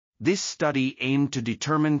This study aimed to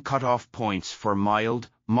determine cutoff points for mild,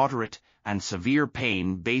 moderate, and severe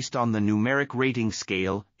pain based on the Numeric Rating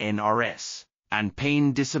Scale, NRS, and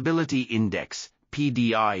Pain Disability Index,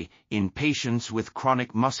 PDI, in patients with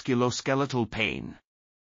chronic musculoskeletal pain.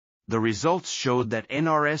 The results showed that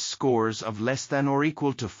NRS scores of less than or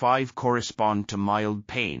equal to 5 correspond to mild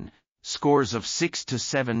pain, scores of 6 to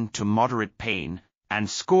 7 to moderate pain, and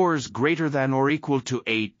scores greater than or equal to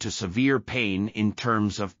 8 to severe pain in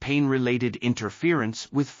terms of pain-related interference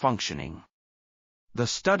with functioning. The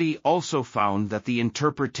study also found that the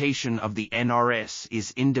interpretation of the NRS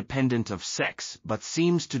is independent of sex but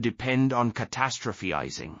seems to depend on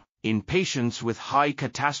catastrophizing. In patients with high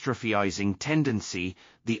catastrophizing tendency,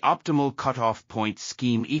 the optimal cutoff point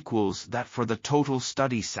scheme equals that for the total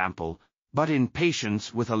study sample, but in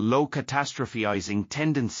patients with a low catastrophizing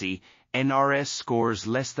tendency, NRS scores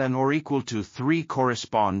less than or equal to 3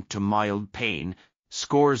 correspond to mild pain,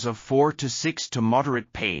 scores of 4 to 6 to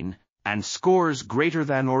moderate pain, and scores greater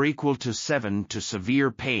than or equal to 7 to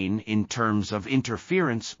severe pain in terms of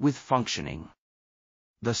interference with functioning.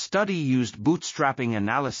 The study used bootstrapping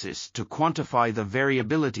analysis to quantify the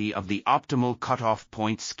variability of the optimal cutoff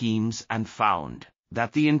point schemes and found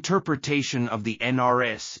that the interpretation of the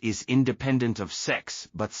NRS is independent of sex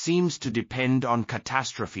but seems to depend on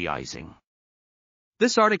catastrophizing.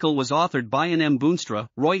 This article was authored by N. Boonstra,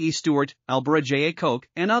 Roy E. Stewart, Albère J. Koke,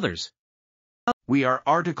 and others. We are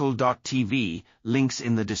RTCLTV, links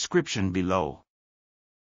in the description below.